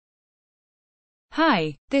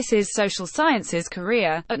Hi, this is Social Sciences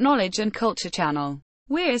Korea at Knowledge and Culture channel.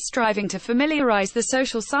 We're striving to familiarize the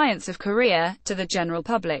social science of Korea to the general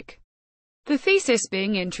public. The thesis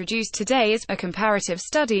being introduced today is a comparative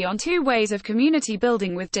study on two ways of community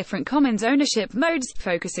building with different commons ownership modes,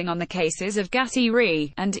 focusing on the cases of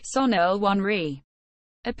gasi-ri and sonil-1-ri.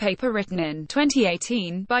 A paper written in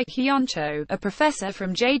 2018 by Hyun Cho, a professor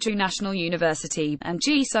from Jeju National University, and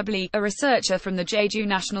gasi-ri, a researcher from the Jeju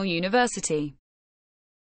National University.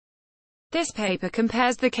 This paper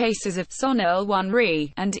compares the cases of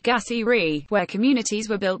sonil-1-ri and gasi-ri, where communities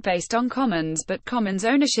were built based on commons but commons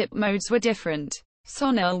ownership modes were different.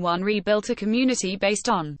 Sonil-1-ri built a community based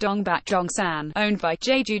on Dongbak-dongsan, owned by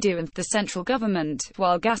Jeju-do and the central government,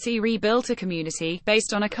 while gasi-ri built a community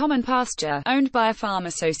based on a common pasture, owned by a farm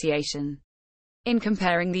association. In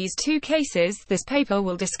comparing these two cases, this paper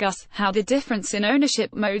will discuss how the difference in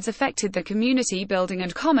ownership modes affected the community building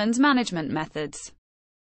and commons management methods.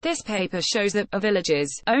 This paper shows that a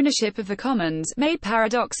village's ownership of the commons may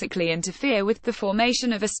paradoxically interfere with the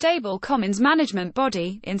formation of a stable commons management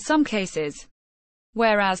body, in some cases.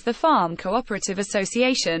 Whereas the Farm Cooperative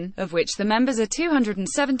Association, of which the members are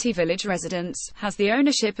 270 village residents, has the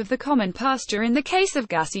ownership of the common pasture in the case of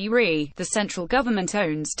gasi-ri, the central government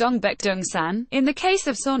owns Dongbak-dongsan, in the case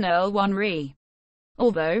of sonil-1-ri.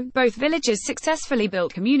 Although both villages successfully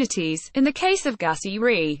built communities, in the case of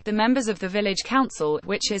gasi-ri, the members of the village council,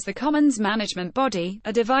 which is the commons management body,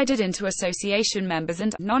 are divided into association members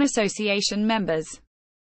and non-association members.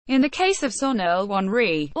 In the case of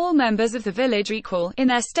sonil-1-ri, all members of the village are equal in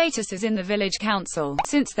their status as in the village council,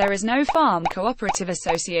 since there is no farm cooperative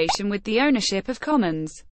association with the ownership of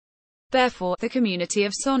commons. Therefore, the community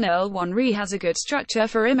of sonil-1-ri has a good structure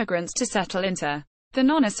for immigrants to settle into. The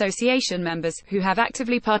non-association members, who have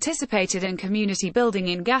actively participated in community building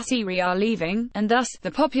in gasi-ri, are leaving, and thus, the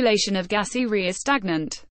population of gasi-ri is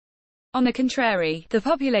stagnant. On the contrary, the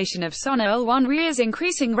population of sonil-1-ri is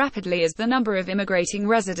increasing rapidly as the number of immigrating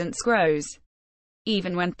residents grows.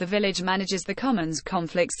 Even when the village manages the commons,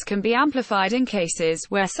 conflicts can be amplified in cases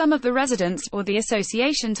where some of the residents, or the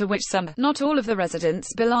association to which some, not all of the residents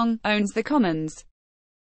belong, owns the commons.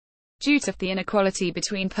 Due to the inequality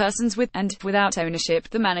between persons with and without ownership,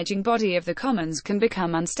 the managing body of the commons can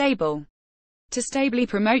become unstable. To stably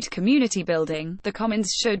promote community building, the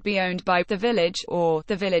commons should be owned by the village, or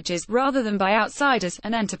the villages, rather than by outsiders,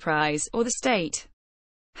 an enterprise, or the state.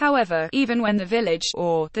 However, even when the village,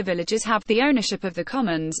 or the villages have the ownership of the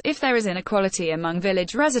commons, if there is inequality among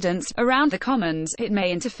village residents around the commons, it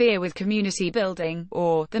may interfere with community building,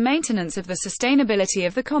 or the maintenance of the sustainability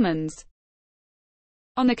of the commons.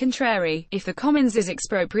 On the contrary, if the commons is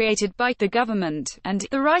expropriated by the government, and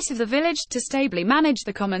the right of the village to stably manage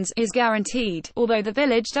the commons is guaranteed, although the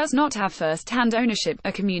village does not have first-hand ownership,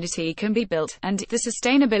 a community can be built, and the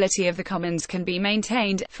sustainability of the commons can be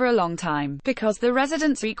maintained for a long time, because the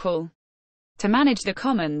residents are equal. To manage the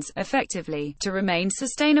commons effectively, to remain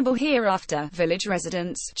sustainable hereafter, village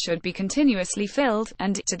residents should be continuously filled,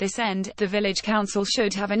 and to this end, the village council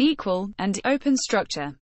should have an equal and open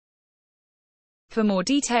structure. For more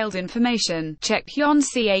detailed information, check Hyun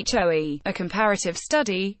Choe, a comparative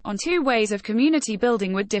study on two ways of community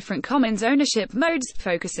building with different commons ownership modes,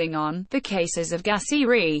 focusing on the cases of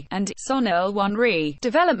gasi-ri and sonil-1-ri,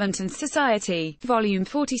 Development and Society, Volume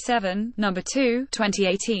 47, No. 2,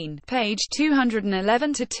 2018, page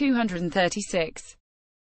 211 to 236.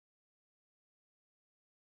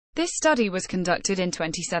 This study was conducted in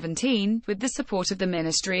 2017, with the support of the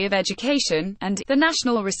Ministry of Education, and the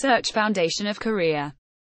National Research Foundation of Korea.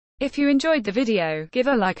 If you enjoyed the video, give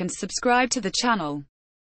a like and subscribe to the channel.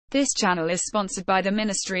 This channel is sponsored by the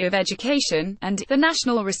Ministry of Education, and the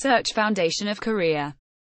National Research Foundation of Korea.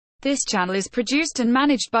 This channel is produced and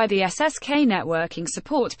managed by the SSK Networking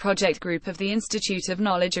Support Project Group of the Institute of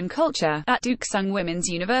Knowledge and Culture, at Duksung Women's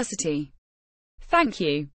University. Thank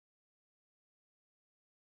you.